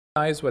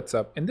Guys, what's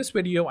up? In this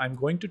video, I'm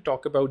going to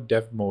talk about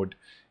dev mode.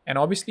 And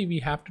obviously we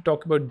have to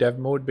talk about dev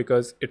mode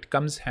because it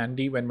comes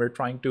handy when we're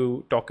trying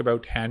to talk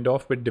about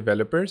handoff with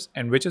developers,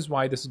 and which is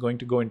why this is going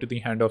to go into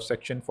the handoff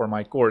section for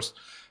my course.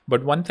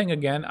 But one thing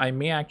again, I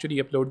may actually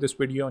upload this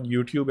video on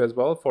YouTube as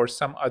well for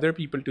some other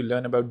people to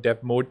learn about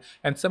dev mode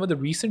and some of the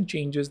recent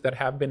changes that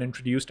have been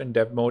introduced in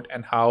dev mode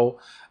and how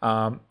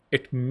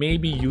it may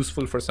be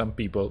useful for some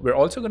people. We're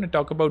also going to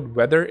talk about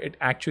whether it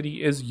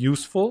actually is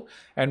useful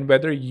and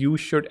whether you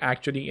should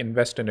actually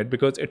invest in it,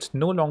 because it's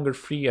no longer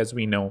free, as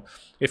we know.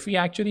 If we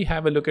actually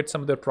have a look at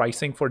some of the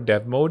pricing for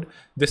dev mode,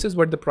 this is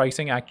what the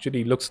pricing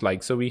actually looks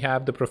like. So we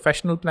have the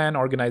professional plan,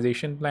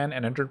 organization plan,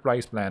 and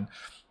enterprise plan.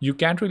 You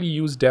can't really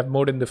use dev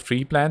mode in the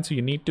free plan, so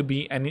you need to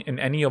be in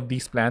any of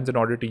these plans in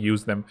order to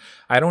use them.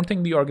 I don't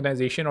think the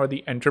organization or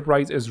the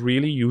enterprise is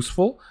really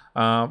useful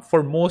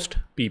for most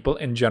people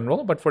in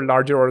general, but for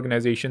larger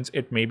organizations,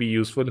 it may be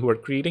useful who are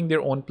creating their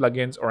own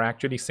plugins or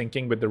actually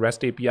syncing with the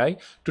REST API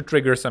to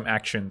trigger some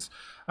actions.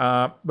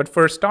 But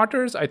for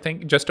starters, I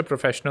think just a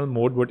professional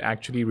mode would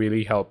actually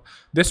really help.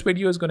 This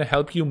video is going to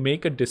help you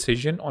make a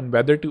decision on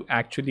whether to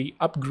actually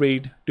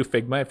upgrade to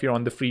Figma if you're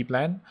on the free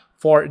plan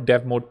for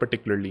dev mode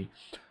particularly.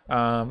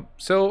 And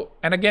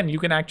again, you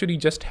can actually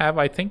just have,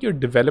 I think, your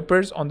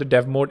developers on the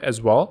dev mode as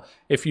well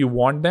if you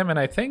want them, and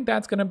I think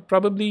that's going to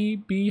probably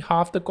be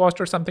half the cost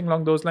or something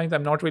along those lines.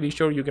 I'm not really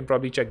sure. You can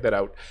probably check that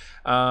out.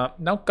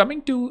 Now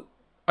coming to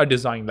a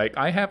design, like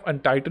I have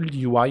untitled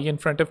UI in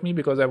front of me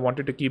because I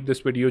wanted to keep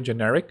this video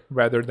generic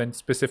rather than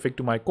specific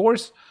to my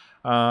course.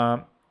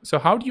 So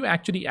how do you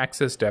actually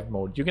access dev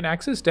mode? You can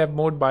access dev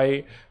mode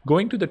by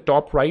going to the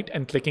top right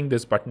and clicking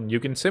this button. You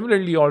can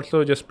similarly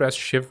also just press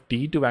Shift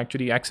D to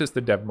actually access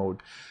the dev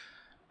mode.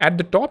 At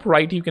the top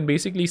right, you can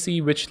basically see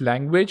which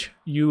language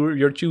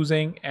you're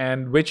choosing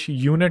and which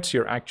units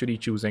you're actually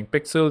choosing,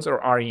 pixels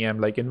or REM,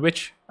 like in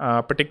which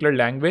particular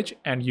language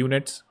and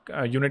unit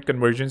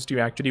conversions do you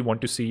actually want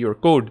to see your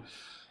code.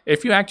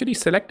 If you actually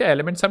select an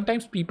element,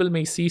 sometimes people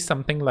may see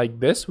something like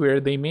this where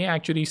they may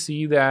actually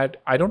see that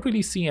I don't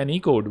really see any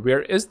code.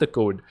 Where is the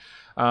code?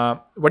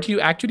 What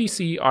you actually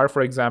see are,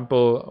 for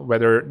example,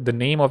 whether the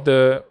name of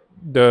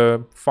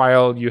the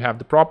file, you have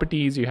the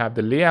properties, you have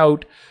the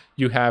layout,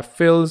 you have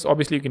fills.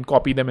 Obviously, you can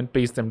copy them and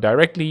paste them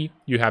directly.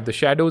 You have the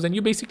shadows, and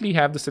you basically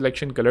have the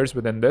selection colors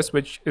within this,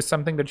 which is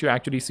something that you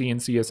actually see in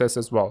CSS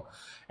as well,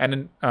 and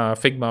in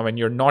Figma when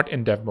you're not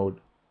in dev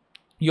mode.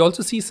 You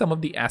also see some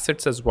of the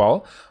assets as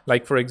well,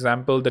 like for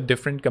example, the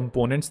different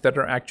components that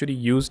are actually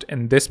used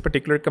in this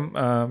particular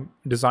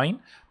design,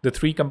 the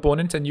 3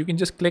 components, and you can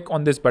just click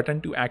on this button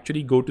to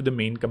actually go to the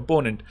main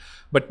component.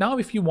 But now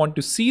if you want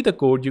to see the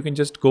code, you can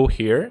just go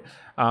here.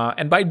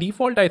 And by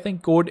default, I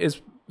think code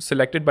is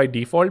selected by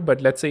default,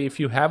 but let's say if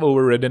you have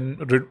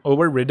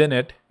overridden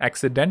it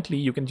accidentally,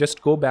 you can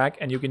just go back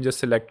and you can just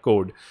select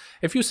code.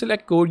 If you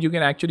select code, you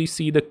can actually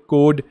see the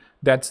code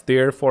that's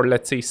there for,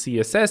 let's say,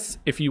 CSS.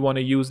 If you want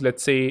to use,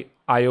 let's say,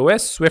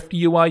 iOS Swift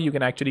UI, you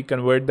can actually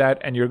convert that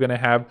and you're going to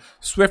have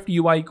Swift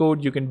UI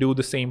code. You can do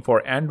the same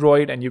for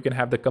Android and you can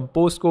have the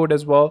Compose code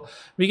as well.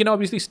 We can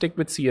obviously stick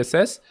with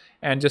CSS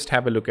and just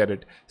have a look at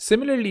it.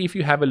 Similarly, if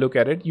you have a look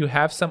at it, you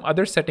have some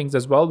other settings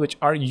as well, which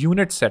are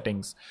unit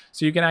settings.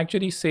 So you can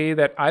actually say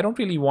that I don't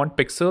really want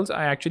pixels,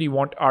 I actually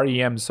want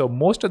REMs. So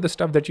most of the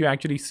stuff that you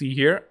actually see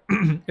here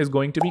is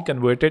going to be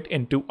converted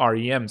into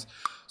REMs.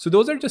 So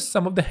those are just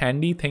some of the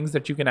handy things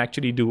that you can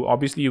actually do.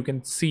 Obviously, you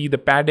can see the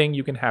padding,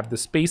 you can have the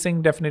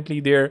spacing definitely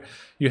there.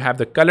 You have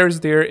the colors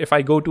there. If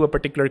I go to a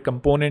particular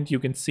component, you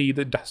can see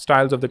the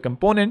styles of the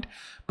component.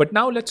 But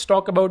now let's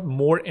talk about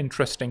more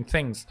interesting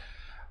things.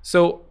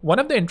 So one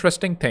of the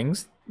interesting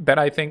things that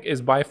I think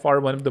is by far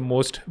one of the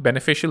most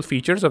beneficial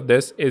features of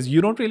this is you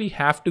don't really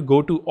have to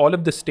go to all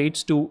of the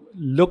states to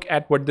look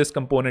at what this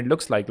component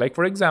looks like. Like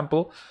for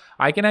example,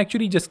 I can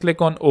actually just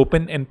click on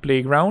open in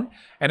Playground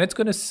and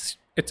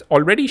it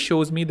already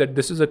shows me that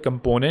this is a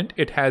component.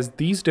 It has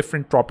these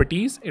different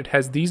properties. It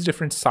has these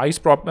different size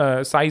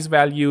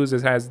values.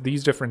 It has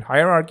these different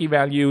hierarchy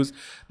values.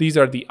 These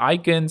are the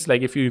icons.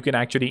 Like if you can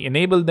actually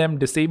enable them,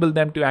 disable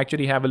them to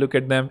actually have a look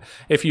at them.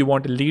 If you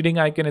want a leading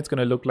icon, it's going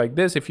to look like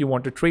this. If you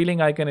want a trailing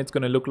icon, it's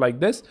going to look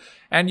like this.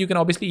 And you can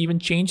obviously even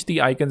change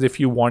the icons if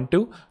you want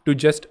to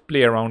just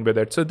play around with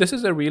it. So this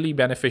is a really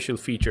beneficial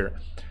feature.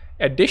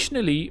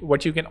 Additionally,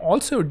 what you can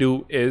also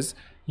do is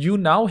you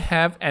now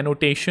have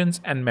annotations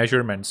and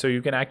measurements. So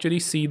you can actually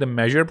see the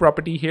measure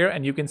property here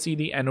and you can see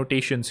the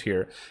annotations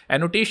here.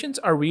 Annotations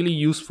are really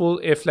useful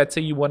if, let's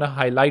say, you want to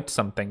highlight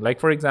something. Like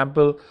for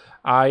example,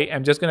 I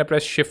am just going to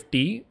press Shift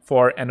T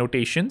for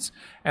annotations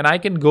and I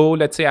can go,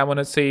 let's say I want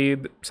to say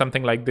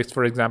something like this,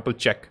 for example,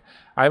 check.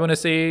 I want to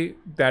say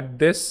that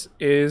this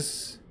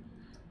is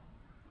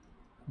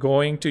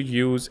going to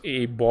use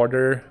a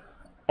border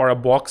or a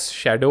box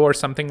shadow or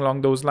something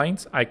along those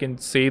lines. I can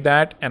say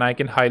that and I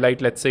can highlight,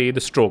 let's say,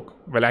 the stroke.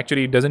 Well,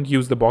 actually it doesn't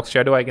use the box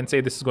shadow. I can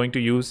say this is going to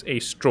use a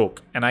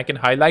stroke and I can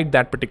highlight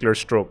that particular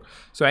stroke.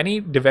 So any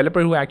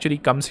developer who actually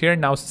comes here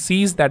now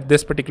sees that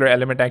this particular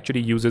element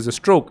actually uses a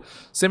stroke.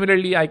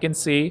 Similarly, I can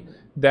say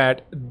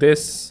that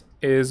this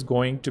is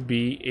going to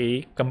be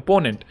a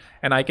component,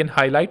 and I can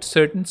highlight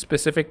certain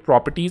specific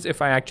properties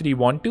if I actually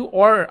want to,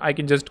 or I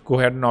can just go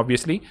ahead and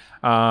obviously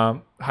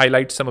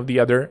highlight some of the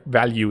other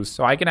values.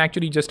 So I can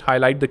actually just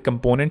highlight the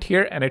component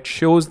here, and it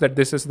shows that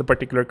this is the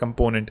particular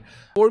component.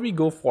 Before we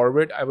go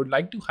forward, I would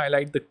like to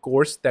highlight the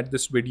course that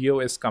this video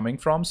is coming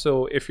from.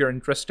 So if you're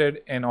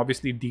interested in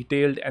obviously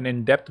detailed and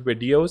in-depth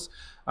videos,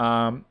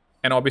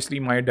 and obviously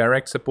my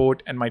direct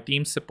support and my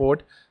team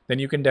support, then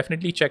you can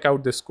definitely check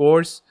out this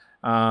course.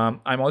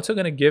 I'm also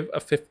going to give a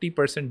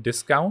 50%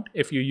 discount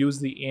if you use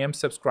the AM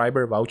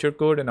subscriber voucher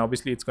code, and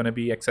obviously it's going to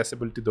be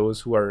accessible to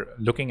those who are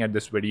looking at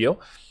this video.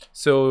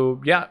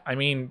 So yeah, I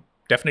mean,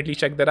 definitely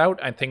check that out.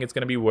 I think it's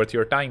going to be worth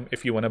your time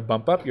if you want to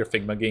bump up your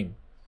Figma game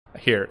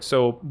here.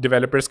 So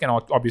developers can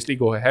obviously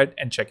go ahead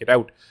and check it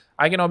out.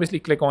 I can obviously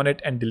click on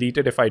it and delete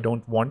it if I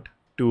don't want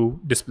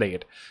to display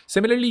it.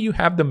 Similarly, you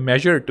have the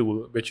measure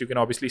tool, which you can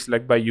obviously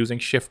select by using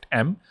Shift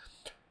M.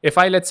 If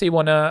I, let's say,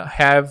 want to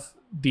have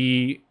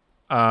the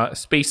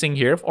spacing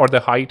here, or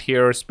the height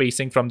here, or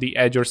spacing from the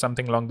edge or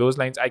something along those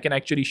lines, I can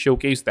actually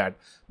showcase that.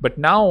 But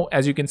now,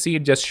 as you can see,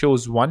 it just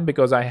shows 1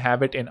 because I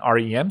have it in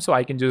REM. So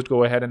I can just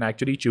go ahead and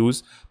actually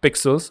choose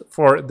pixels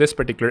for this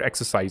particular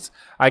exercise.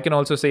 I can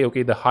also say,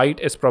 okay, the height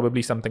is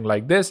probably something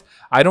like this.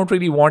 I don't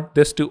really want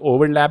this to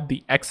overlap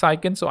the X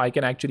icon, so I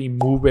can actually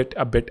move it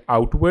a bit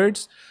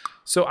outwards.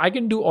 So I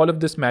can do all of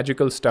this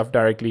magical stuff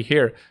directly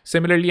here.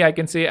 Similarly, I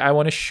can say I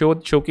want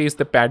to showcase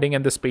the padding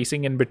and the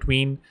spacing in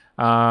between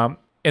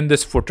in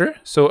this footer.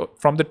 So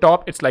from the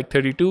top, it's like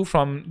 32.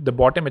 From the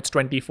bottom, it's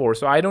 24.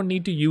 So I don't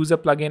need to use a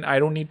plugin. I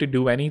don't need to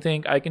do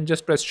anything. I can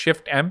just press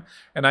Shift M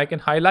and I can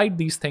highlight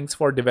these things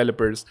for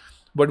developers.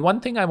 But one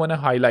thing I want to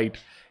highlight,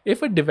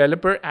 if a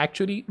developer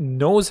actually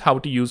knows how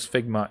to use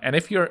Figma, and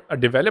if you're a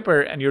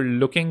developer and you're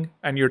looking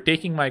and you're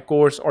taking my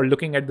course or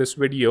looking at this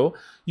video,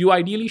 you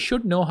ideally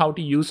should know how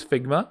to use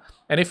Figma.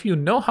 And if you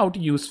know how to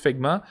use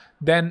Figma,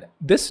 then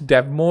this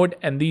dev mode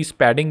and these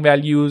padding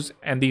values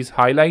and these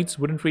highlights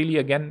wouldn't really,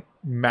 again,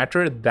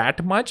 matter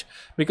that much,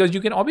 because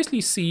you can obviously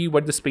see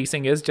what the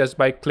spacing is just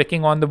by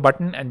clicking on the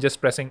button and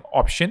just pressing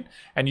Option,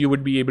 and you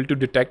would be able to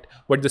detect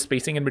what the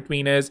spacing in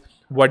between is,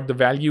 what the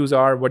values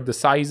are, what the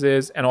size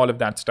is, and all of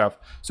that stuff.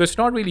 So it's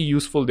not really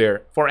useful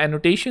there. For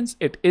annotations,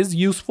 it is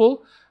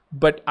useful,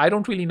 but I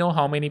don't really know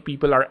how many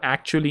people are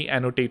actually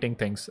annotating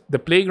things. The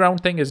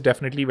playground thing is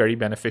definitely very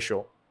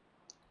beneficial.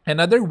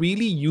 Another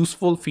really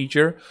useful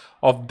feature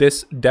of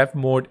this dev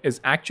mode is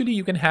actually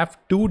you can have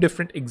 2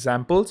 different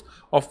examples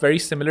of very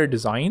similar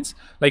designs.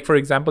 Like for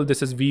example,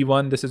 this is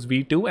V1, this is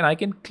V2, and I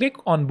can click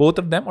on both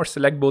of them or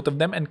select both of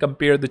them and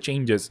compare the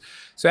changes.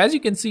 So as you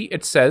can see,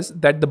 it says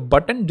that the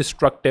button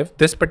destructive,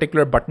 this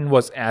particular button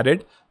was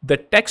added, the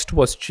text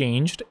was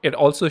changed. It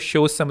also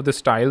shows some of the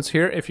styles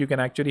here if you can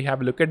actually have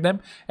a look at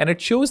them, and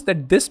it shows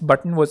that this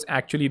button was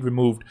actually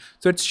removed.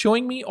 So it's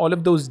showing me all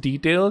of those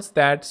details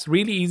that's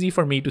really easy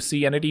for me to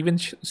see, and it even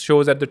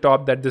shows at the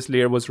top that this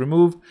layer was removed,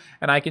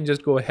 and I can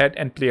just go ahead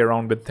and play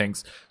around with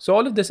things. So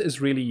all of this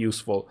is really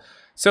useful.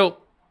 So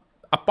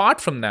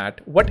apart from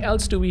that, what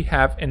else do we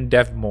have in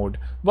dev mode?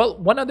 Well,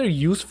 one other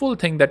useful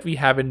thing that we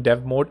have in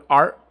dev mode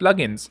are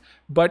plugins.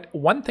 But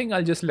one thing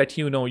I'll just let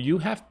you know, you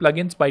have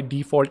plugins by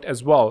default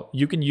as well.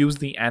 You can use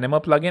the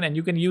Anima plugin, and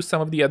you can use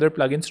some of the other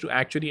plugins to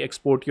actually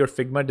export your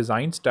Figma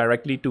designs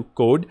directly to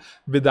code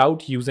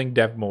without using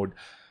dev mode.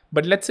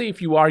 But let's say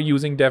if you are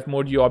using dev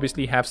mode, you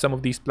obviously have some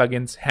of these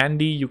plugins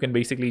handy. You can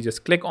basically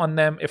just click on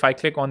them. If I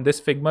click on this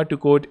Figma to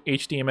code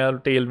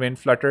HTML, Tailwind,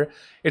 Flutter,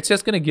 it's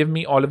just going to give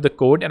me all of the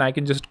code, and I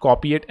can just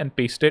copy it and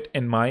paste it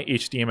in my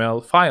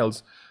HTML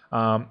files.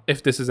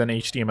 If this is an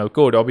HTML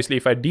code, obviously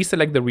if I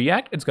deselect the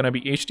React, it's going to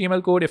be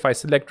HTML code. If I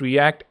select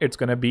React, it's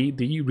going to be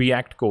the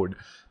React code.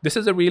 This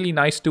is a really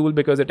nice tool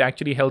because it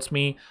actually helps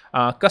me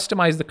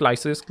customize the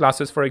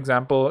classes, for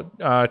example,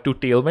 to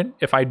Tailwind.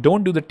 If I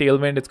don't do the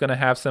Tailwind, it's going to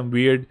have some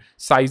weird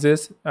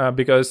sizes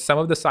because some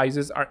of the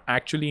sizes are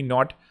actually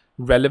not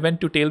relevant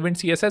to Tailwind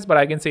CSS, but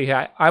I can say,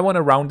 hey, I want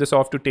to round this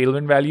off to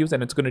Tailwind values,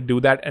 and it's going to do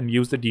that and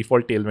use the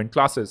default Tailwind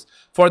classes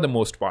for the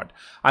most part.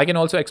 I can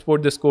also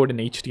export this code in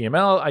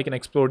HTML. I can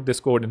export this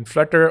code in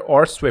Flutter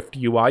or Swift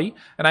UI,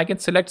 and I can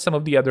select some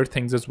of the other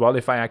things as well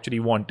if I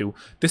actually want to.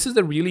 This is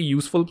a really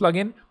useful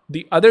plugin.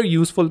 The other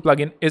useful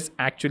plugin is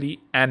actually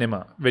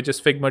Anima, which is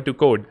Figma to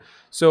code.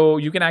 So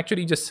you can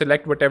actually just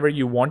select whatever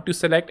you want to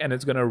select, and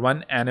it's going to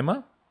run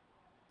Anima.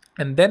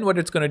 And then what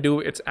it's going to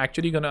do, it's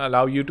actually going to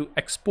allow you to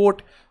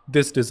export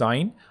this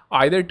design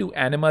either to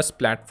Anima's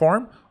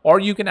platform, or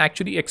you can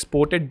actually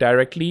export it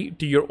directly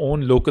to your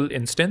own local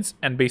instance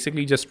and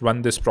basically just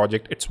run this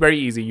project. It's very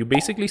easy. You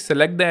basically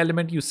select the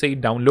element, you say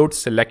download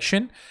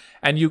selection,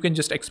 and you can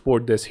just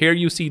export this. Here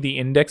you see the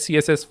index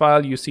CSS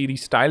file, you see the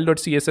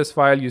style.css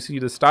file, you see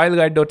the style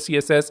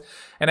guide.css,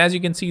 and as you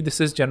can see,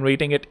 this is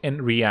generating it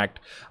in React.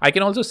 I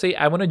can also say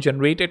I want to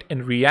generate it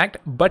in React,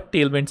 but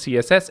Tailwind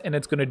CSS, and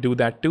it's going to do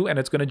that too, and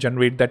it's going to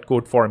generate that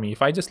code for me.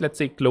 If I just, let's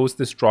say, close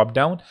this drop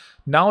down,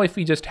 now if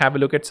we just have a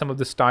look at some of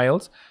the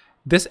styles,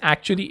 this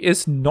actually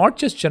is not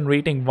just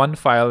generating one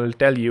file, I'll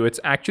tell you,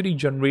 it's actually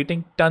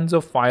generating tons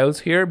of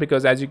files here,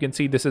 because as you can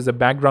see, this is a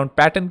background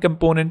pattern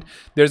component.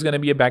 There's going to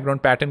be a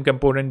background pattern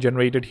component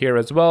generated here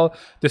as well.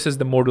 This is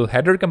the modal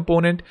header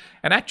component.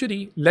 And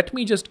actually, let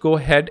me just go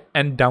ahead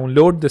and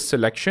download this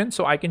selection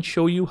so I can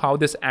show you how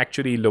this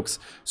actually looks.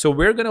 So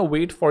we're going to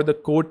wait for the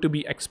code to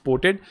be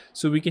exported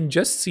so we can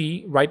just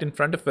see right in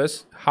front of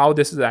us how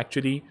this is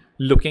actually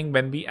looking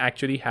when we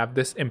actually have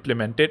this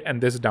implemented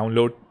and this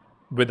download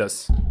with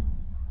us.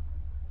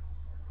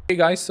 Okay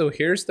guys, so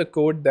here's the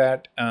code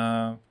that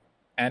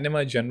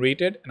Anima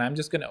generated, and I'm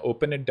just going to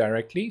open it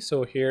directly.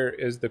 So here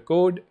is the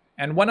code.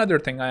 And one other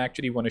thing I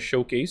actually want to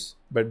showcase,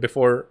 but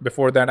before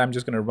that, I'm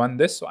just going to run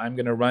this. So I'm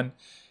going to run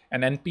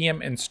an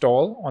npm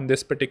install on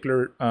this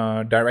particular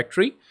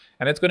directory,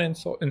 and it's going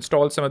to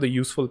install some of the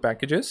useful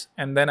packages.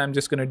 And then I'm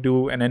just going to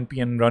do an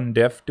npm run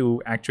dev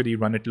to actually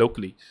run it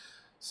locally.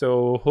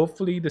 So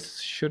hopefully this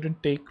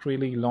shouldn't take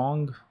really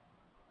long.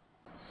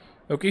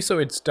 Okay, so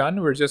it's done.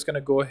 We're just going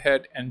to go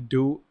ahead and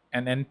do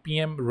an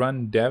npm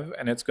run dev,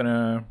 and it's going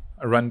to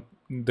run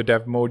the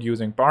dev mode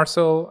using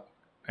parcel.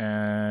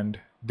 And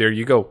there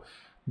you go.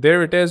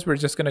 There it is. We're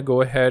just going to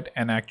go ahead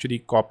and actually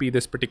copy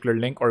this particular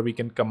link, or we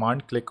can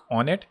command click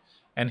on it.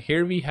 And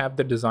here we have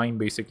the design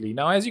basically.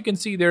 Now, as you can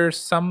see, there are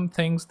some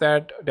things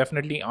that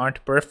definitely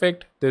aren't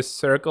perfect. This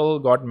circle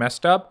got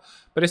messed up,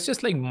 but it's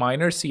just like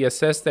minor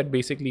CSS that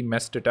basically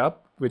messed it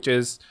up, which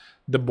is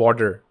the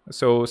border.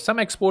 So some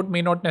export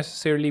may not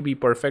necessarily be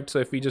perfect. So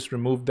if we just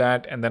remove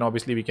that, and then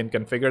obviously we can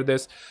configure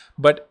this.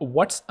 But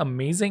what's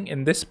amazing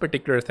in this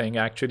particular thing,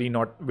 actually,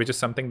 which is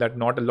something that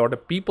not a lot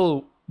of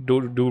people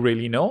do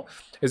really know,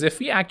 is if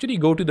we actually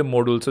go to the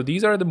modal. So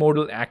these are the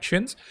modal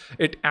actions.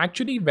 It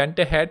actually went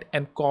ahead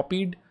and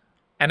copied,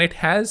 and it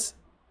has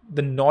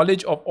the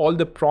knowledge of all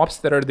the props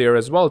that are there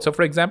as well. So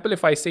for example,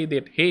 if I say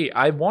that, hey,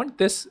 I want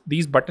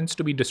these buttons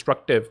to be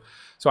destructive.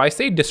 So I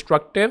say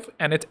destructive,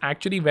 and it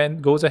actually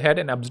goes ahead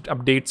and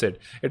updates it.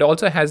 It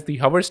also has the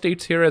hover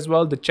states here as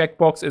well. The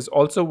checkbox is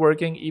also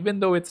working,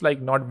 even though it's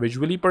like not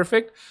visually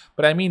perfect.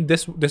 But I mean,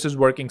 this is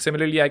working.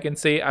 Similarly, I can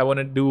say I want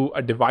to do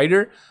a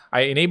divider.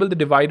 I enable the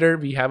divider.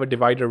 We have a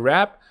divider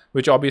wrap,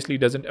 which obviously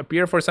doesn't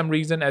appear for some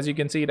reason. As you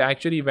can see, it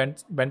actually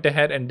went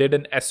ahead and did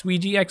an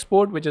SVG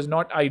export, which is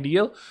not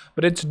ideal,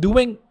 but it's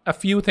doing a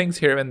few things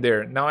here and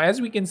there. Now, as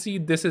we can see,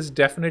 this is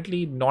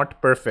definitely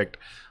not perfect.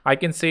 I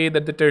can say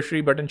that the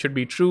tertiary button should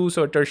be true,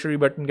 so a tertiary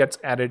button gets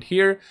added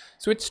here.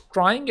 So it's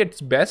trying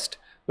its best,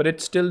 but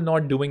it's still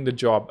not doing the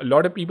job. A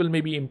lot of people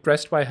may be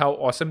impressed by how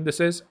awesome this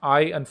is.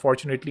 I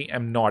unfortunately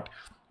am not.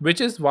 Which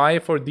is why,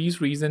 for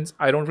these reasons,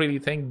 I don't really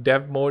think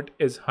dev mode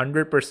is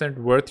 100%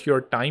 worth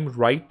your time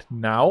right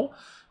now,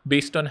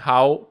 based on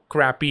how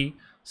crappy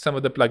some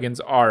of the plugins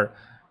are.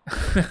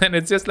 And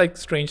it's just like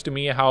strange to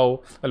me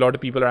how a lot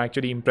of people are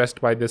actually impressed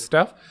by this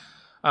stuff.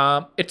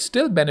 It's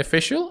still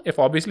beneficial. If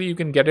obviously you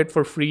can get it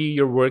for free,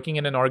 you're working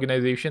in an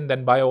organization,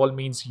 then by all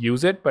means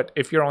use it. But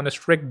if you're on a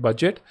strict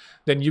budget,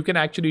 then you can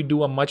actually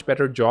do a much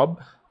better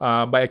job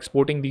by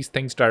exporting these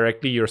things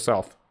directly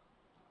yourself.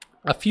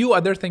 A few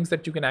other things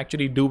that you can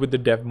actually do with the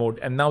dev mode.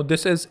 And now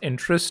this is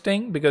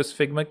interesting because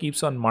Figma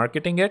keeps on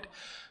marketing it,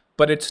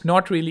 but it's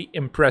not really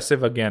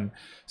impressive again.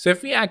 So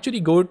if we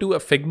actually go to a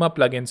Figma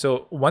plugin,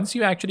 so once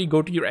you actually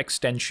go to your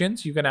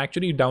extensions, you can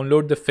actually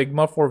download the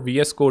Figma for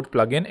VS Code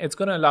plugin. It's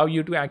going to allow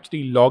you to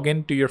actually log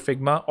into your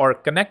Figma or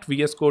connect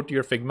VS Code to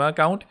your Figma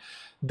account.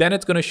 Then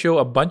it's going to show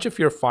a bunch of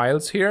your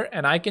files here,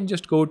 and I can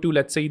just go to,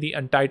 let's say, the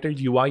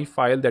untitled UI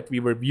file that we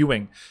were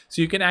viewing.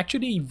 So you can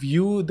actually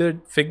view the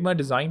Figma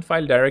design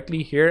file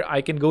directly here.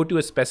 I can go to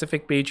a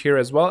specific page here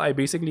as well. I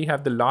basically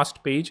have the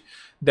last page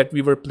that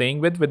we were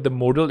playing with the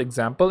modal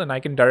example, and I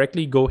can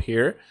directly go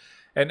here.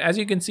 And as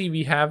you can see,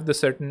 we have the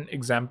certain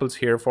examples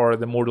here for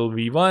the modal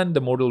v1, the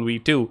modal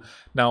v2.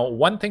 Now,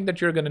 one thing that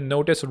you're going to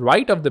notice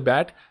right off the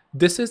bat,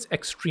 this is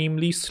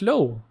extremely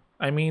slow.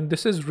 I mean,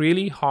 this is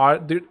really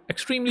hard. They're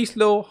extremely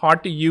slow,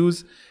 hard to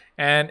use.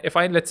 And if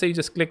I, let's say,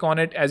 just click on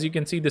it, as you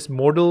can see, this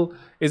modal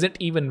isn't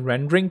even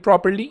rendering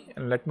properly.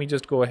 And let me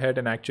just go ahead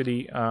and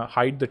actually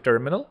hide the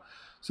terminal.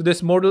 So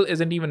this modal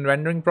isn't even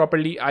rendering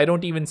properly. I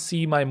don't even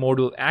see my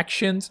modal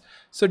actions.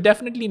 So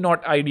definitely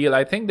not ideal.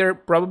 I think they're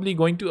probably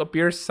going to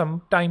appear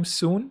sometime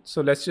soon.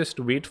 So let's just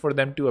wait for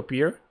them to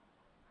appear.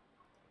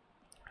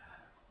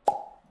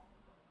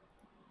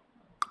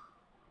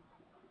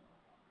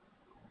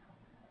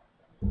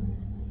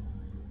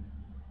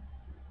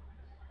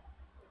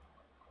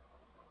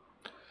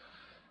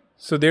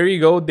 So there you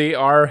go, they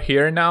are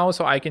here now.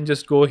 So I can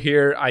just go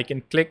here, I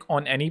can click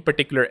on any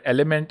particular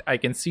element, I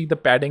can see the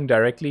padding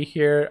directly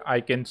here,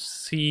 I can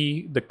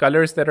see the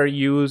colors that are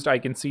used, I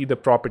can see the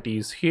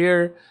properties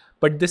here.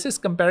 But this is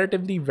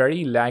comparatively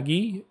very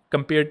laggy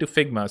compared to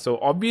Figma. So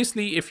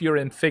obviously, if you're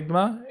in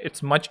Figma,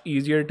 it's much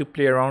easier to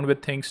play around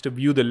with things, to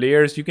view the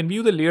layers. You can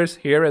view the layers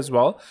here as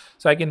well.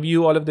 So I can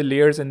view all of the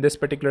layers in this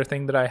particular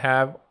thing that I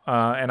have,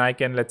 and I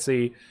can, let's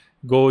say,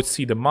 go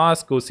see the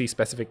mask, go see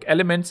specific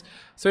elements.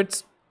 So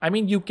it's I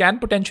mean, you can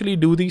potentially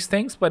do these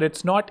things, but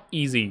it's not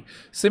easy.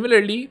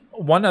 Similarly,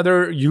 one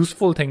other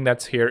useful thing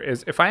that's here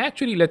is if I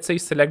actually, let's say,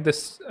 select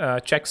this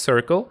check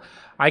circle,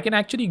 I can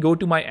actually go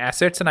to my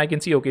assets and I can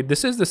see, okay,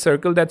 this is the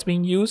circle that's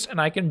being used, and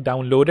I can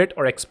download it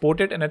or export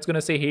it. And it's going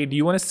to say, hey, do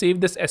you want to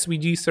save this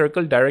SVG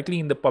circle directly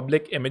in the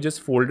public images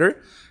folder?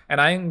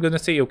 And I'm going to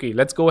say, okay,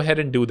 let's go ahead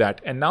and do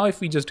that. And now if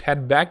we just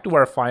head back to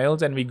our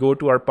files and we go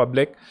to our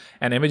public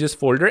and images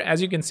folder,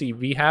 as you can see,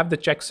 we have the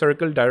check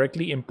circle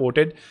directly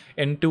imported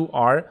into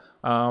our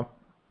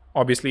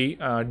obviously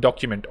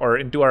document or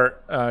into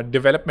our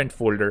development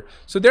folder.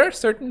 So there are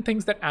certain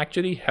things that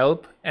actually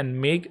help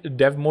and make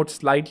DevMode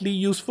slightly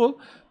useful,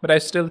 but I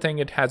still think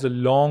it has a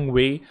long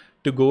way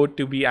to go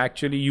to be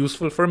actually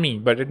useful for me.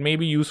 But it may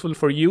be useful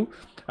for you,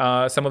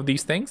 some of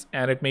these things,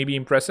 and it may be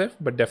impressive,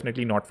 but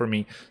definitely not for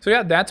me. So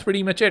yeah, that's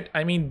pretty much it.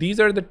 I mean, these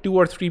are the 2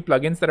 or 3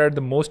 plugins that are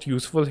the most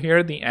useful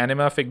here: the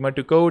Anima Figma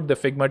to Code, the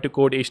Figma to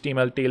Code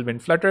HTML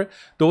Tailwind Flutter.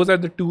 Those are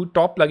the 2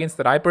 top plugins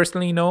that I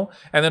personally know.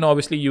 And then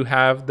obviously you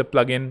have the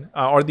plugin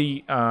or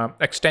the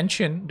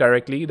extension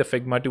directly, the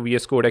Figma to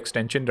VS Code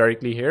extension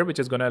directly here, which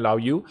is going to allow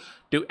you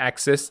to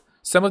access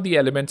some of the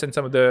elements and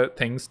some of the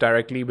things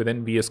directly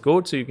within VS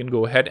Code. So you can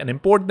go ahead and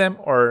import them,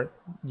 or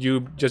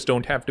you just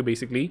don't have to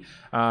basically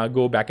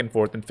go back and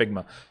forth in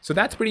Figma. So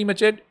that's pretty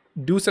much it.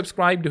 Do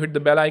subscribe, do hit the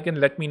bell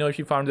icon. Let me know if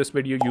you found this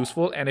video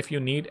useful and if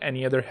you need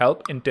any other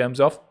help in terms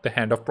of the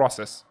handoff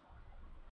process.